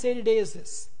I want to say today is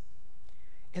this.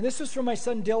 And this was from my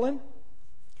son Dylan.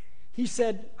 He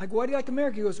said, I go, why do you like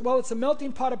America? He goes, well, it's a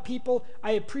melting pot of people.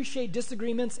 I appreciate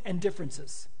disagreements and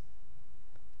differences.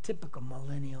 Typical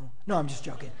millennial. No, I'm just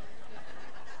joking.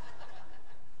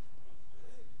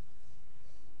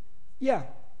 Yeah.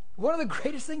 One of the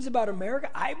greatest things about America,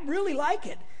 I really like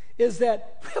it, is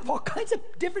that we have all kinds of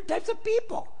different types of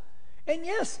people. And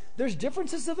yes, there's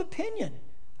differences of opinion.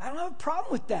 I don't have a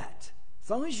problem with that. As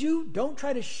long as you don't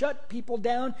try to shut people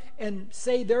down and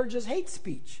say they're just hate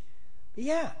speech. But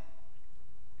yeah.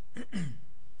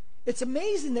 It's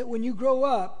amazing that when you grow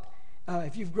up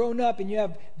If you've grown up and you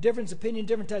have different opinion,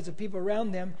 different types of people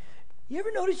around them, you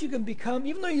ever notice you can become,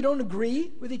 even though you don't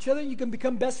agree with each other, you can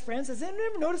become best friends? Has anyone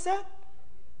ever noticed that?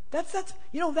 That's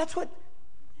what,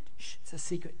 it's a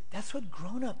secret. That's what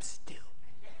grown-ups do.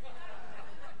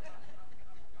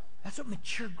 That's what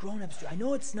mature grown-ups do. I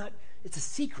know it's a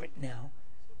secret now,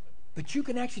 but you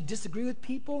can actually disagree with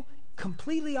people,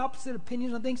 completely opposite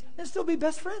opinions on things, and still be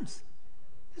best friends.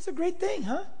 It's a great thing,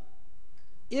 huh?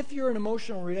 If you're an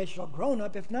emotional relational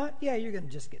grown-up, if not, yeah, you're going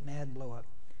to just get mad and blow up.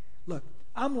 Look,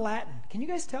 I'm Latin. Can you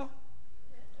guys tell?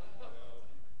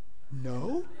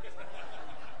 No?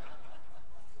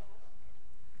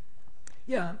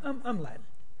 Yeah, I'm Latin.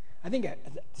 I think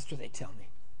that's what they tell me.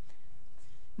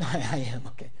 No, I am,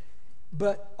 okay.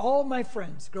 But all my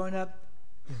friends growing up,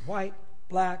 white,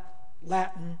 black,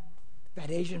 Latin, I've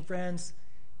had Asian friends,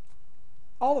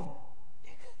 all of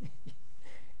them.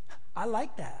 I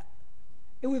like that.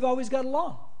 And we've always got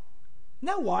along.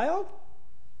 Isn't that wild?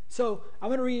 So I'm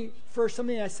going to read first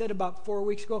something I said about 4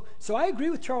 weeks ago. So I agree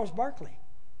with Charles Barkley.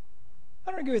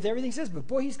 I don't agree with everything he says, but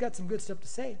boy, he's got some good stuff to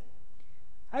say.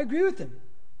 I agree with him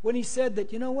when he said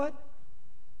that, you know what?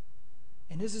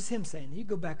 And this is him saying, you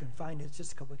go back and find it, it's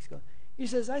just a couple weeks ago. He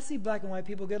says, I see black and white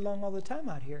people get along all the time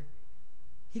out here.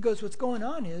 He goes, what's going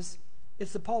on is,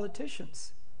 it's the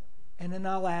politicians. And then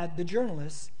I'll add the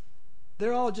journalists.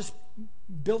 They're all just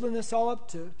building this all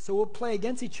up so we'll play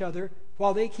against each other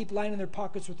while they keep lining their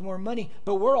pockets with more money.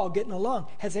 But we're all getting along.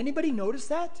 Has anybody noticed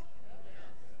that?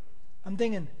 I'm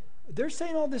thinking, they're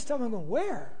saying all this stuff. I'm going,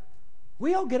 where?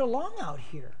 We all get along out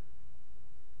here.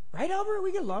 Right, Albert?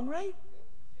 We get along, right?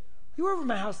 You were over at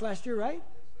my house last year, right?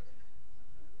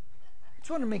 Just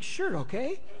want to make sure,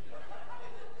 okay?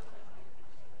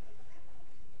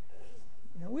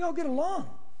 We all get along.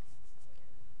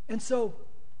 And so,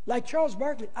 like Charles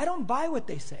Barkley, I don't buy what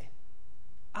they say.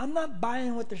 I'm not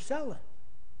buying what they're selling.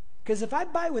 Because if I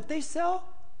buy what they sell,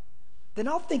 then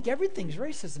I'll think everything's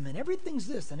racism and everything's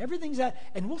this and everything's that,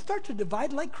 and we'll start to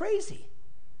divide like crazy.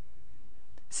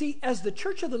 See, as the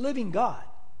Church of the Living God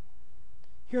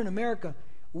here in America,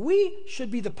 we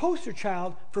should be the poster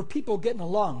child for people getting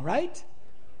along, right?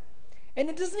 And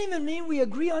it doesn't even mean we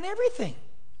agree on everything.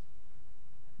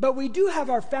 But we do have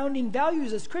our founding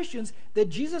values as Christians that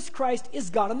Jesus Christ is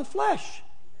God in the flesh.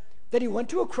 That he went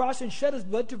to a cross and shed his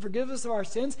blood to forgive us of our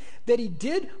sins. That he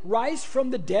did rise from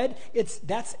the dead.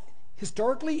 That's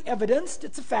historically evidenced.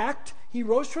 It's a fact. He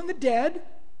rose from the dead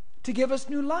to give us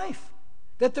new life.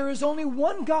 That there is only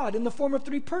one God in the form of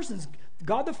three persons.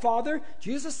 God the Father,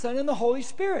 Jesus the Son, and the Holy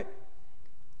Spirit.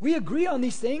 We agree on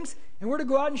these things, and we're to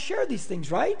go out and share these things,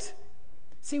 right?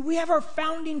 See, we have our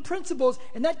founding principles,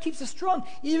 and that keeps us strong,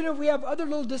 even if we have other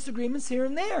little disagreements here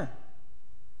and there.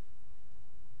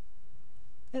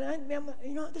 And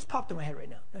this popped in my head right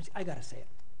now. I got to say it.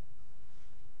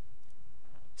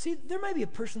 See, there might be a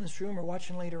person in this room or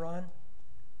watching later on.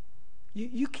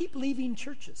 You keep leaving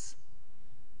churches.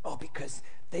 Oh, because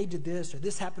they did this or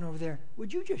this happened over there.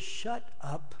 Would you just shut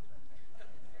up?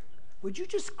 Would you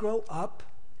just grow up?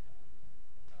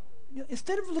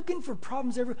 Instead of looking for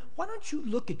problems everywhere, why don't you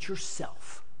look at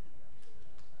yourself?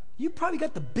 You probably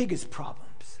got the biggest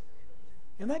problems.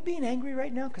 Am I being angry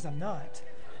right now? Because I'm not.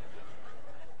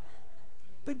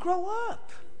 But grow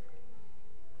up.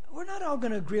 We're not all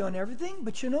going to agree on everything,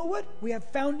 but you know what? We have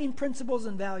founding principles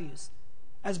and values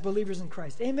as believers in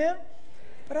Christ. Amen?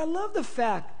 But I love the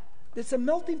fact that it's a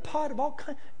melting pot of all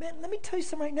kinds. Man, let me tell you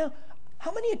something right now.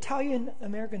 How many Italian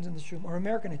Americans in this room, or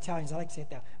American Italians, I like to say it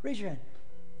that. Raise your hand.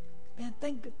 Man,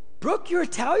 thank God. Brooke, you're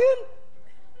Italian?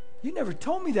 You never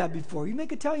told me that before. You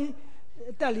make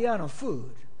Italiano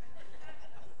food.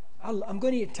 I'm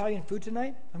going to eat Italian food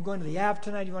tonight. I'm going to the Ave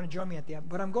tonight. You want to join me at the Ave?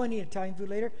 But I'm going to eat Italian food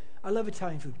later. I love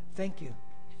Italian food. Thank you.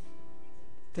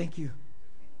 Thank you.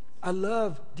 I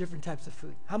love different types of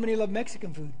food. How many love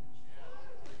Mexican food?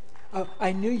 Oh,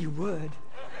 I knew you would.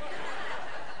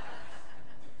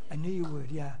 I knew you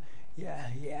would. Yeah.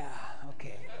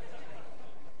 Okay.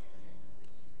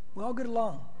 We all get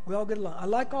along. I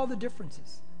like all the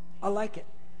differences. I like it.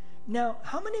 Now,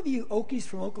 how many of you Okies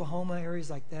from Oklahoma, areas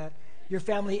like that, your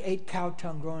family ate cow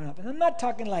tongue growing up? And I'm not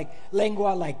talking like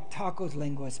lengua, like tacos,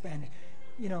 lengua, Spanish.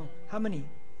 How many?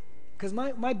 Because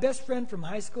my best friend from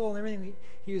high school and everything,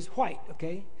 he was white,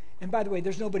 okay? And by the way,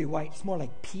 there's nobody white. It's more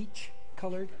like peach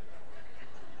colored.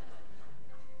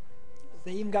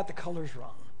 They even got the colors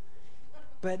wrong.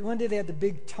 But one day they had the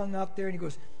big tongue out there, and he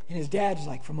goes, and his dad's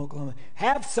like from Oklahoma,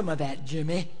 have some of that,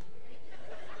 Jimmy.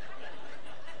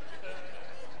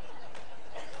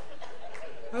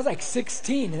 I was like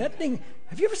 16, and that thing,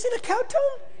 have you ever seen a cow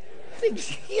tongue? That thing's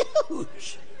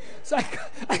huge. So I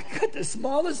cut the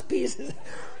smallest pieces.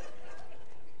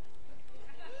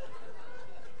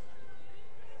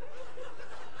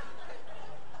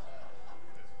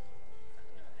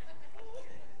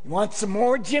 Want some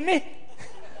more, Jimmy?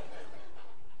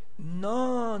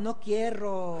 No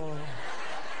quiero.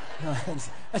 No,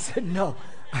 I said, no.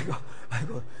 I go,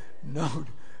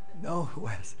 no,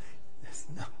 Wes.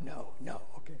 No,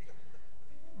 okay.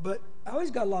 But I always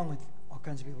got along with all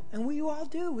kinds of people. And we all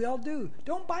do.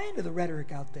 Don't buy into the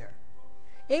rhetoric out there.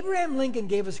 Abraham Lincoln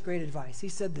gave us great advice. He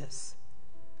said this: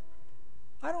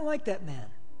 I don't like that man.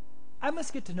 I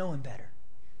must get to know him better.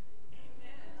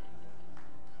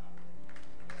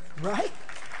 Right?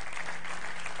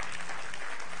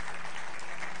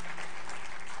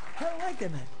 I don't like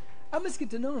that man. I must get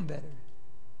to know him better.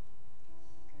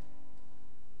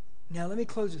 Now, let me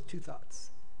close with two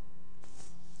thoughts.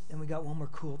 And we got one more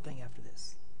cool thing after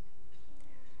this.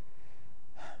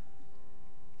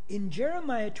 In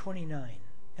Jeremiah 29,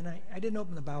 and I didn't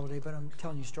open the Bible today, but I'm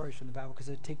telling you stories from the Bible because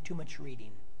it would take too much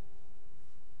reading.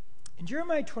 In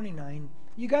Jeremiah 29,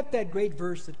 you got that great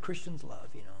verse that Christians love,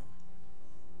 you know.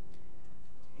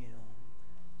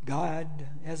 God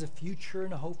has a future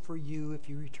and a hope for you if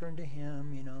you return to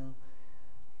him, you know.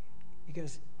 You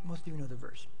guys, most of you know the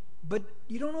verse. But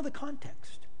you don't know the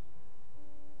context.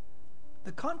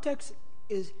 The context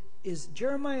is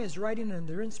Jeremiah is writing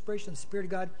under inspiration of the Spirit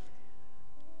of God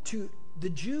to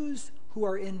the Jews who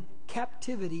are in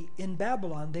captivity in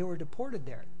Babylon. They were deported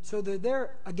there. So they're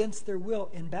there against their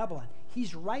will in Babylon.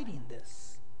 He's writing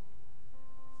this.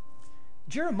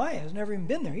 Jeremiah has never even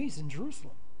been there. He's in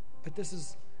Jerusalem. But this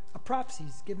is a prophecy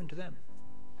he's given to them.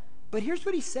 But here's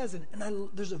what he says, and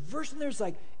there's a verse in there that's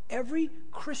like every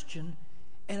Christian,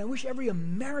 and I wish every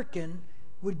American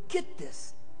would get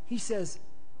this. He says,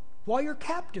 while you're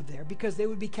captive there, because they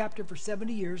would be captive for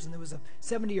 70 years, and there was a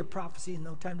 70-year prophecy, and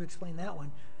no time to explain that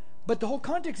one. But the whole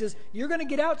context is, you're going to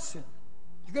get out soon.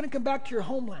 You're going to come back to your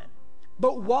homeland.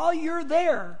 But while you're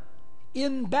there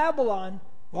in Babylon,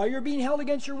 while you're being held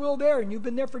against your will there, and you've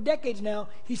been there for decades now,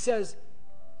 he says,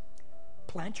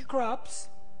 plant your crops,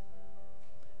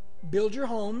 build your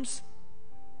homes,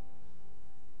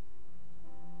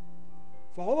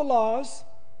 follow the laws,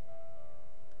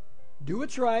 do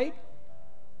what's right.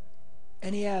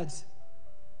 And he adds,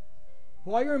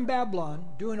 while you're in Babylon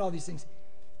doing all these things,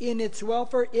 in its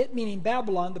welfare, it meaning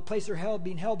Babylon, the place they're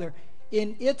being held there,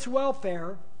 in its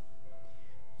welfare,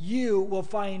 you will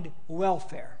find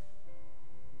welfare.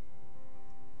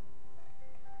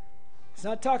 It's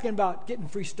not talking about getting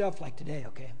free stuff like today,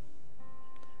 okay?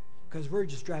 Because we're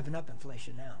just driving up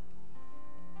inflation now.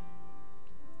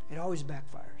 It always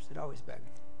backfires. It always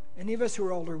backfires. Any of us who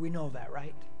are older, we know that,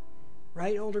 right?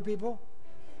 Right, older people?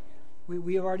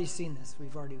 We have already seen this.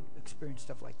 We've already experienced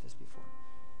stuff like this before.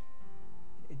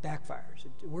 It backfires.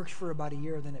 It works for about a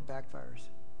year, then it backfires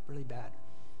really bad.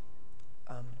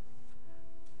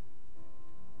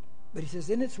 But he says,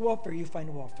 in its welfare, you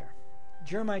find welfare.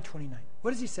 Jeremiah 29.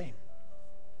 What is he saying?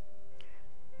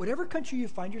 Whatever country you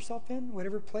find yourself in,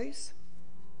 whatever place,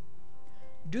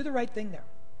 do the right thing there.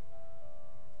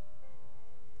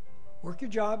 Work your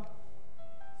job,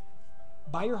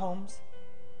 buy your homes,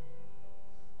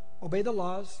 obey the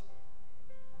laws,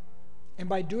 and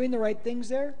by doing the right things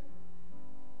there,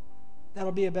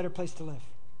 that'll be a better place to live.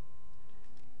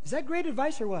 Is that great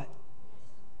advice or what?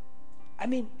 I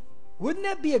mean, wouldn't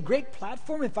that be a great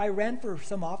platform if I ran for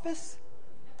some office?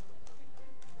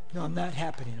 No, I'm not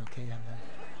happening, okay?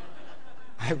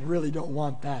 I really don't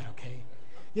want that, okay?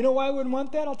 You know why I wouldn't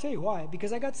want that? I'll tell you why.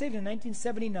 Because I got saved in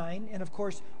 1979, and of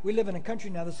course, we live in a country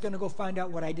now that's going to go find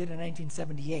out what I did in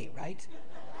 1978, right?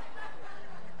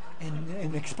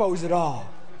 And expose it all.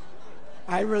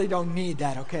 I really don't need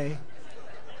that, okay?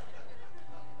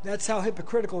 That's how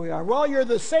hypocritical we are. Well, you're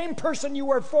the same person you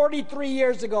were 43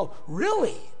 years ago.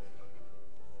 Really?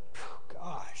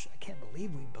 Gosh, I can't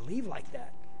believe we believe like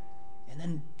that. And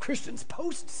then Christians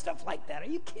post stuff like that. Are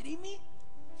you kidding me?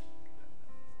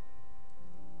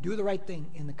 Do the right thing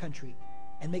in the country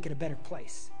and make it a better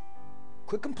place.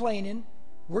 Quit complaining.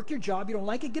 Work your job. You don't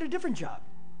like it? Get a different job.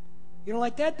 You don't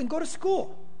like that? Then go to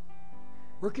school.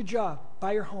 Work your job.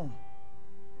 Buy your home.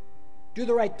 Do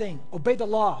the right thing. Obey the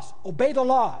laws. Obey the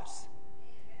laws.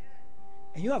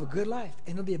 And you'll have a good life,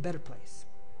 and it'll be a better place.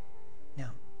 Now,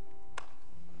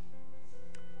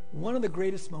 one of the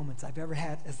greatest moments I've ever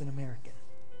had as an American.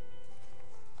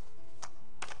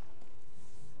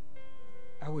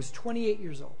 I was 28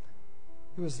 years old.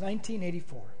 It was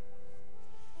 1984.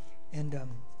 And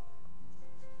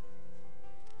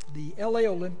the LA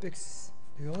Olympics,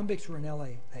 the Olympics were in LA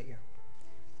that year.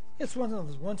 It's one of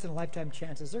those once-in-a-lifetime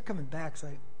chances. They're coming back, so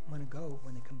I want to go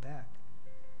when they come back.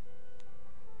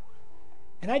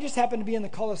 And I just happened to be in the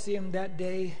Coliseum that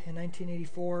day in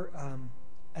 1984.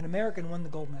 An American won the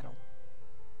gold medal.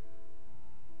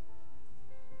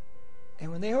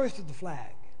 And when they hoisted the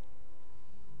flag,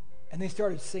 and they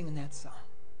started singing that song,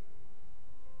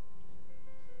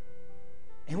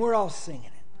 and we're all singing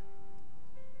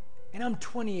it, and I'm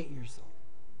 28 years old.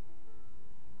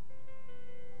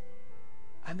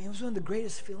 I mean, it was one of the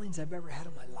greatest feelings I've ever had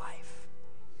in my life.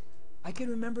 I can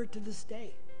remember it to this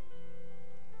day.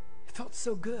 It felt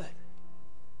so good.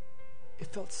 It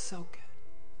felt so good.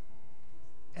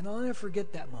 And I'll never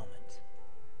forget that moment.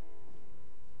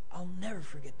 I'll never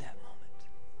forget that moment.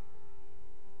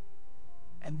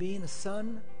 And being a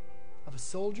son of a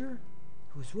soldier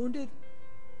who was wounded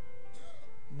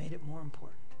made it more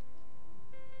important.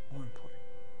 More important.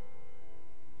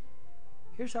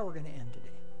 Here's how we're going to end today.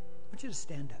 I want you to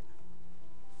stand up.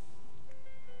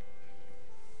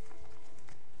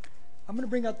 I'm going to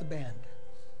bring out the band.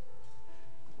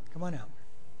 Come on out.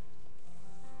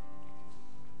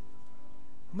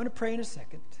 I'm going to pray in a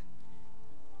second.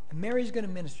 And Mary's going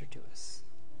to minister to us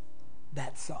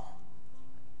that song.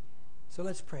 So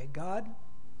let's pray. God,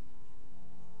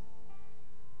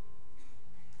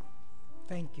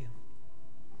 thank you.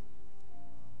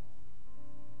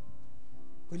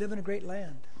 We live in a great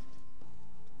land.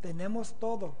 Tenemos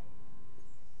todo.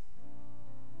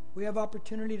 We have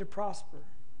opportunity to prosper.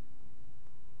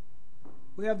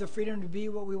 We have the freedom to be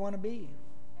what we want to be.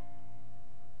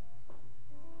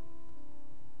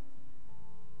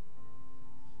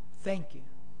 Thank you.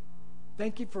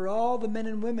 Thank you for all the men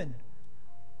and women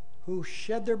who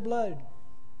shed their blood,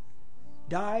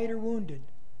 died or wounded,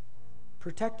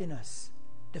 protecting us,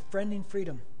 defending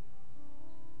freedom.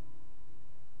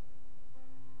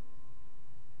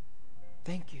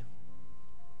 Thank you.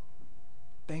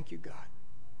 Thank you, God.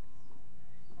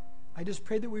 I just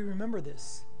pray that we remember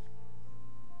this.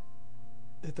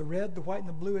 That the red, the white, and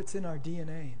the blue, it's in our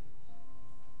DNA.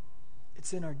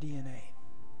 It's in our DNA.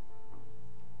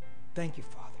 Thank you,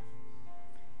 Father.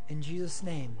 In Jesus'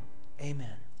 name,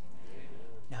 amen.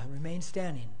 Now remain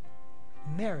standing.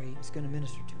 Mary is going to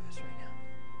minister to us right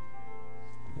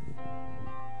now.